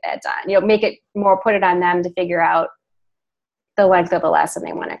you're going to get that done. Make it more, put it on them to figure out the length of the lesson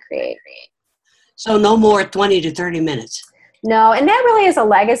they want to create. So no more 20 to 30 minutes. No, and that really is a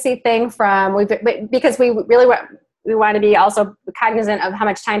legacy thing because we really want to be also cognizant of how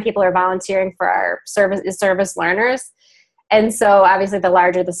much time people are volunteering for our service learners. And so obviously the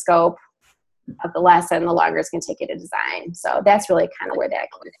larger the scope of the lesson, the longer it's going to take you to design. So that's really kind of where that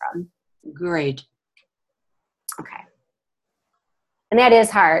came from. Great. Okay. And that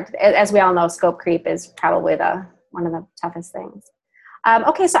is hard. As we all know, scope creep is probably one of the toughest things.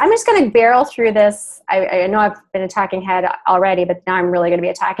 Okay, so I'm just going to barrel through this. I know I've been a talking head already, but now I'm really going to be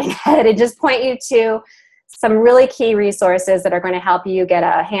a talking head and just point you to some really key resources that are going to help you get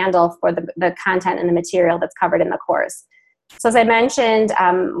a handle for the content and the material that's covered in the course. So as I mentioned,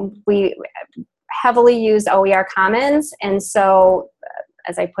 we heavily use OER Commons, and so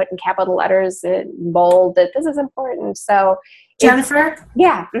as I put in capital letters in bold that this is important. So Jennifer?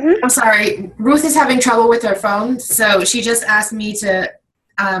 Yeah. Mm-hmm. I'm sorry. Ruth is having trouble with her phone, so she just asked me to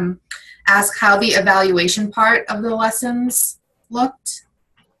ask how the evaluation part of the lessons looked.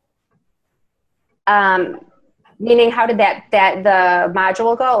 Meaning how did the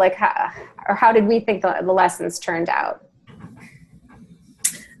module go? Like how did we think the lessons turned out?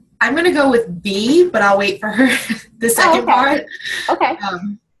 I'm going to go with B, but I'll wait for her the second part. Okay.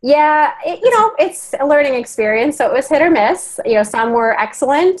 Yeah, it's a learning experience, so it was hit or miss. Some were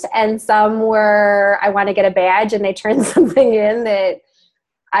excellent, and some were, I want to get a badge, and they turned something in that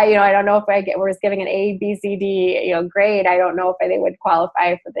I don't know if was giving an A, B, C, D, grade. I don't know if they would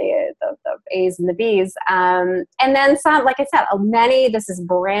qualify for the A's and the B's. And then some, like I said, many, this is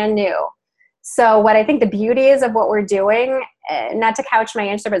brand new. So what I think the beauty is of what we're doing, not to couch my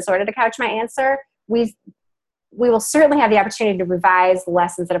answer, but sort of to couch my answer, we will certainly have the opportunity to revise the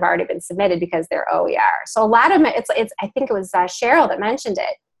lessons that have already been submitted because they're OER. So a lot of it, I think it was Cheryl that mentioned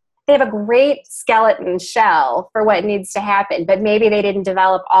it. They have a great skeleton shell for what needs to happen, but maybe they didn't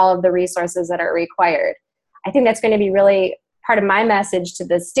develop all of the resources that are required. I think that's going to be really part of my message to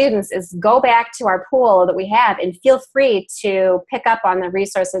the students is go back to our pool that we have and feel free to pick up on the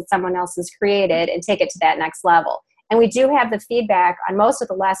resources someone else has created and take it to that next level. And we do have the feedback on most of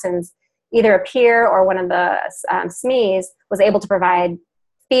the lessons. Either a peer or one of the SMEs was able to provide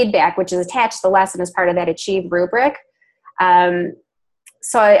feedback, which is attached to the lesson as part of that Achieve rubric.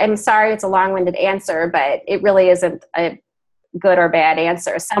 So I'm sorry it's a long-winded answer, but it really isn't a good or bad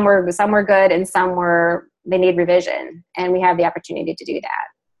answer. Some were good and some they need revision, and we have the opportunity to do that.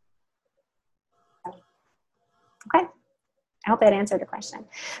 Okay. I hope that answered the question.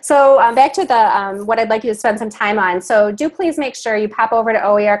 So back to the what I'd like you to spend some time on. So do please make sure you pop over to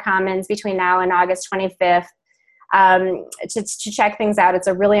OER Commons between now and August 25th to check things out. It's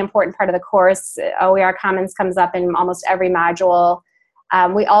a really important part of the course. OER Commons comes up in almost every module.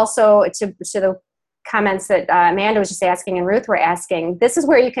 We also, to the comments that Amanda was just asking and Ruth were asking, this is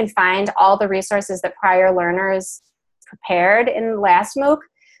where you can find all the resources that prior learners prepared in the last MOOC.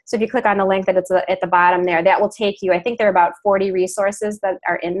 So if you click on the link that it's at the bottom there, that will take you, I think there are about 40 resources that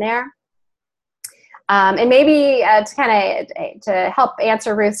are in there. And maybe to help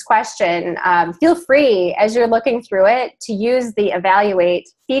answer Ruth's question, feel free as you're looking through it to use the evaluate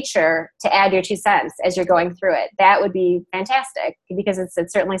feature to add your 2 cents as you're going through it. That would be fantastic because it's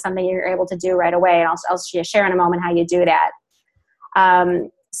certainly something you're able to do right away. And I'll share in a moment how you do that.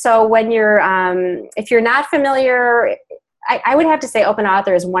 So when you're, if you're not familiar, I would have to say Open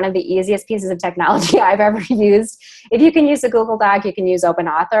Author is one of the easiest pieces of technology I've ever used. If you can use a Google Doc, you can use Open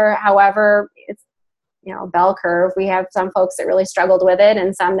Author. However, it's, bell curve. We have some folks that really struggled with it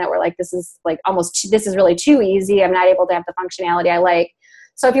and some that were like, this is really too easy. I'm not able to have the functionality I like.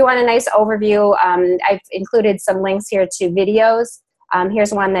 So if you want a nice overview, I've included some links here to videos.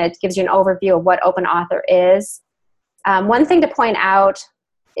 Here's one that gives you an overview of what Open Author is. One thing to point out,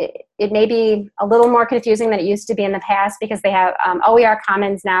 it may be a little more confusing than it used to be in the past because they have OER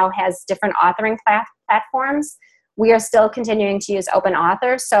Commons now has different authoring platforms. We are still continuing to use Open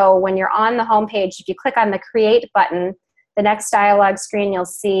Author. So when you're on the home page, if you click on the Create button, the next dialog screen you'll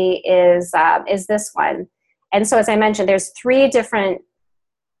see is this one. And so as I mentioned, there's 3 different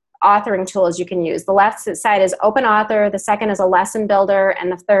authoring tools you can use. The left side is Open Author, the second is a lesson builder,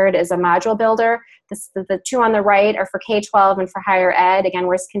 and the third is a module builder. The 2 on the right are for K-12 and for higher ed. Again,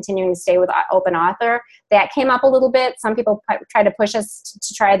 we're continuing to stay with Open Author. That came up a little bit. Some people try to push us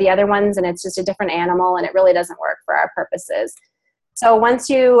to try the other ones, and it's just a different animal, and it really doesn't work for our purposes. So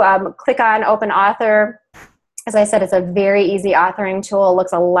once you click on Open Author, as I said, it's a very easy authoring tool. It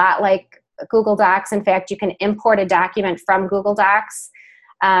looks a lot like Google Docs. In fact, you can import a document from Google Docs.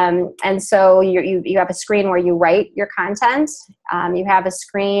 And so you have a screen where you write your content. You have a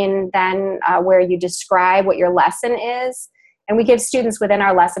screen then where you describe what your lesson is. And we give students within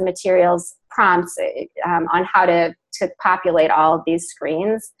our lesson materials prompts on how to populate all of these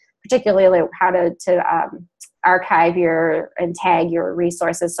screens, particularly how to archive and tag your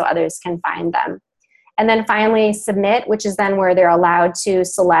resources so others can find them. And then finally, submit, which is then where they're allowed to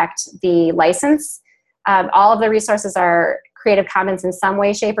select the license. All of the resources are Creative Commons in some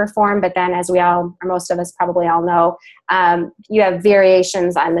way, shape, or form, but then as we all, or most of us probably all know, you have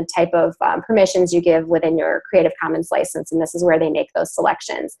variations on the type of permissions you give within your Creative Commons license, and this is where they make those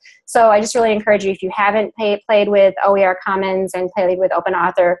selections. So I just really encourage you, if you haven't played with OER Commons and played with Open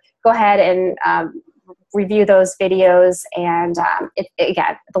Author, go ahead and review those videos, and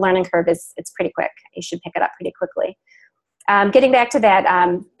again, the learning curve it's pretty quick. You should pick it up pretty quickly. Getting back to that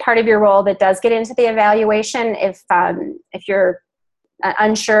part of your role that does get into the evaluation, if you're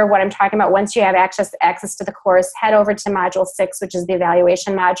unsure what I'm talking about, once you have access to the course, head over to Module 6, which is the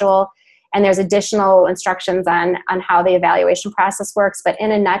evaluation module, and there's additional instructions on how the evaluation process works. But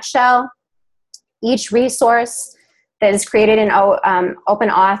in a nutshell, each resource that is created in Open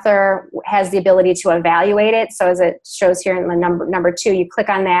Author has the ability to evaluate it. So as it shows here in the number 2, you click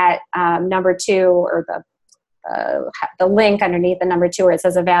on that number 2 or the link underneath the number 2 where it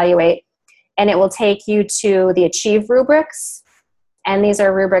says evaluate, and it will take you to the Achieve rubrics. And these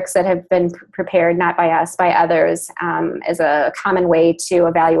are rubrics that have been prepared not by us, by others, as a common way to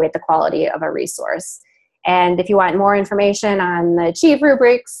evaluate the quality of a resource. And if you want more information on the Achieve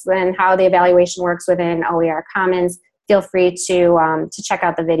rubrics and how the evaluation works within OER Commons, feel free to check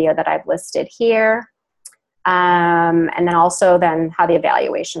out the video that I've listed here. And then also then how the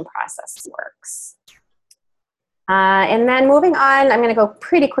evaluation process works. And then moving on, I'm going to go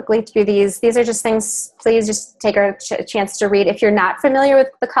pretty quickly through these. These are just things, please just take a chance to read. If you're not familiar with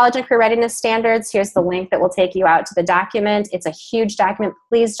the College and Career Readiness Standards, here's the link that will take you out to the document. It's a huge document.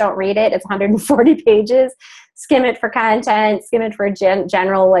 Please don't read it. It's 140 pages. Skim it for content, skim it for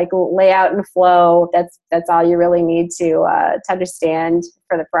general like layout and flow. That's all you really need to understand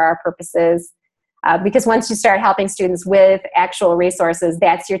for our purposes. Because once you start helping students with actual resources,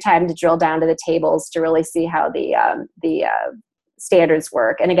 that's your time to drill down to the tables to really see how the standards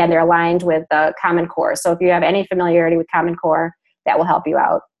work. And again, they're aligned with the Common Core. So if you have any familiarity with Common Core, that will help you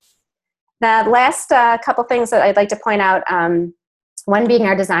out. The last couple things that I'd like to point out, one being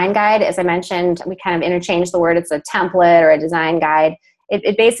our design guide. As I mentioned, we kind of interchanged the word. It's a template or a design guide.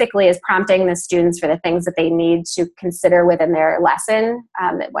 It basically is prompting the students for the things that they need to consider within their lesson,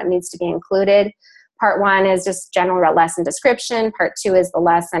 what needs to be included. Part 1 is just general lesson description. Part 2 is the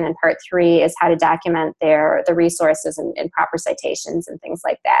lesson. And Part 3 is how to document the resources and proper citations and things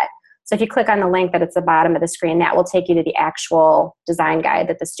like that. So if you click on the link that it's at the bottom of the screen, that will take you to the actual design guide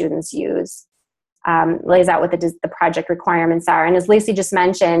that the students use. Lays out what the project requirements are. And as Lacey just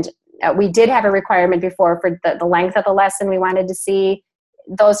mentioned, we did have a requirement before for the length of the lesson we wanted to see.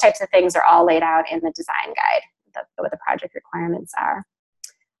 Those types of things are all laid out in the design guide, what the project requirements are.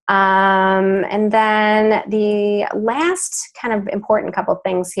 And then the last kind of important couple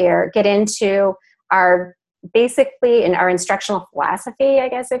things here get into our instructional philosophy, I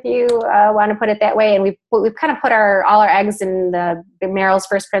guess, if you want to put it that way. And we've kind of put all our eggs in the Merrill's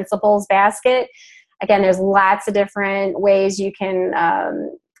First Principles basket. Again, there's lots of different ways you can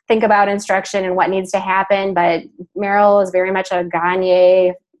think about instruction and what needs to happen, but Merrill is very much a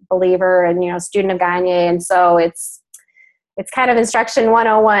Gagne believer and, student of Gagne. And so it's kind of instruction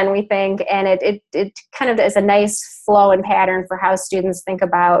 101, we think, and it kind of is a nice flow and pattern for how students think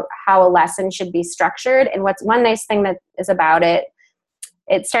about how a lesson should be structured. And what's one nice thing that is about it,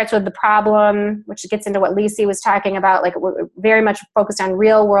 it starts with the problem, which gets into what Lacey was talking about, like we're very much focused on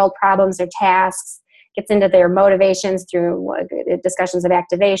real world problems or tasks, gets into their motivations through discussions of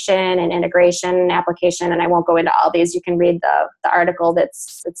activation and integration and application. And I won't go into all these. You can read the article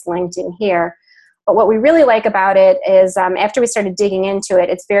that's linked in here. But what we really like about it is after we started digging into it,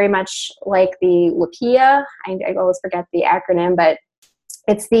 it's very much like the WPIA. I always forget the acronym, but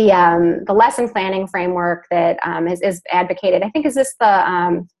it's the lesson planning framework that is advocated. I think, is this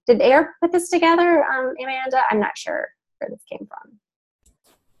did AIR put this together, Amanda? I'm not sure where this came from.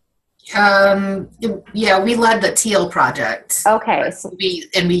 Yeah, we led the Teal project. Okay.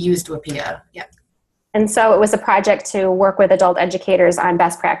 We used WPIA, yeah. And so it was a project to work with adult educators on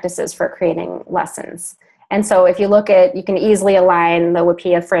best practices for creating lessons. And so if you look at, you can easily align the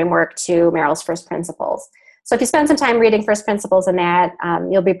WPIA framework to Merrill's First Principles. So if you spend some time reading First Principles in that,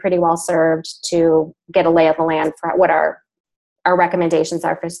 you'll be pretty well served to get a lay of the land for what our recommendations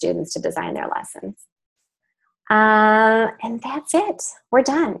are for students to design their lessons. And that's it. We're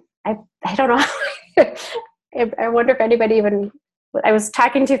done. I don't know. I wonder if anybody even... I was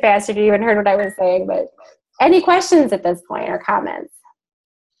talking too fast if you even heard what I was saying, but any questions at this point or comments?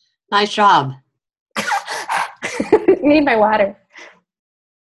 Nice job. Need my water.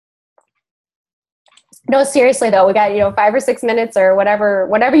 No, seriously though, we got 5 or 6 minutes or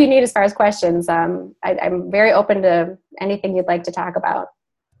whatever you need as far as questions. I'm very open to anything you'd like to talk about.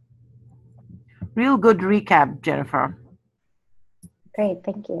 Real good recap, Jennifer. Great,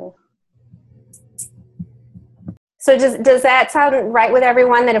 thank you. So does that sound right with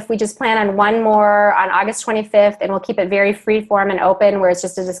everyone, that if we just plan on one more on August 25th, and we'll keep it very free form and open, where it's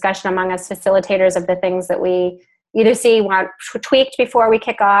just a discussion among us facilitators of the things that we either want tweaked before we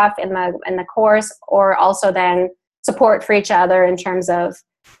kick off in the course, or also then support for each other in terms of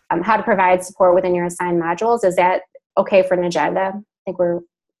how to provide support within your assigned modules? Is that okay for an agenda? I think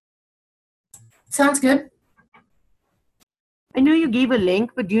Sounds good. I know you gave a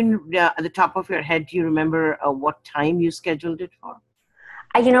link, but at the top of your head, do you remember what time you scheduled it for?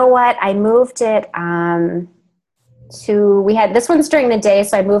 You know what? I moved it we had this one's during the day,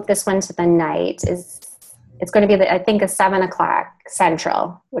 so I moved this one to the night. It's going to be, I think, 7 o'clock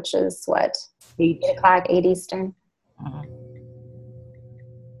Central, which is what? 8 o'clock, 8 Eastern. Uh-huh.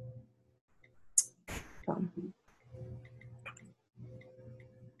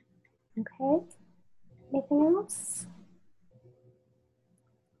 Okay. Anything else?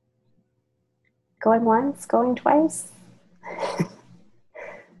 Going once, going twice.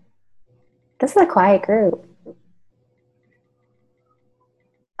 This is a quiet group.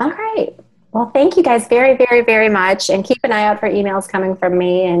 All right. Well, thank you guys very, very, very much. And keep an eye out for emails coming from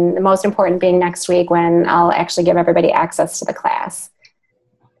me. And the most important being next week, when I'll actually give everybody access to the class.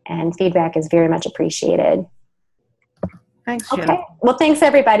 And feedback is very much appreciated. Thanks, Okay. Jill. Well, thanks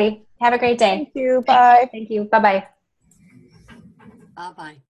everybody. Have a great day. Thank you. Bye. Thank you. Bye-bye.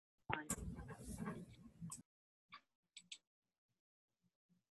 Bye-bye.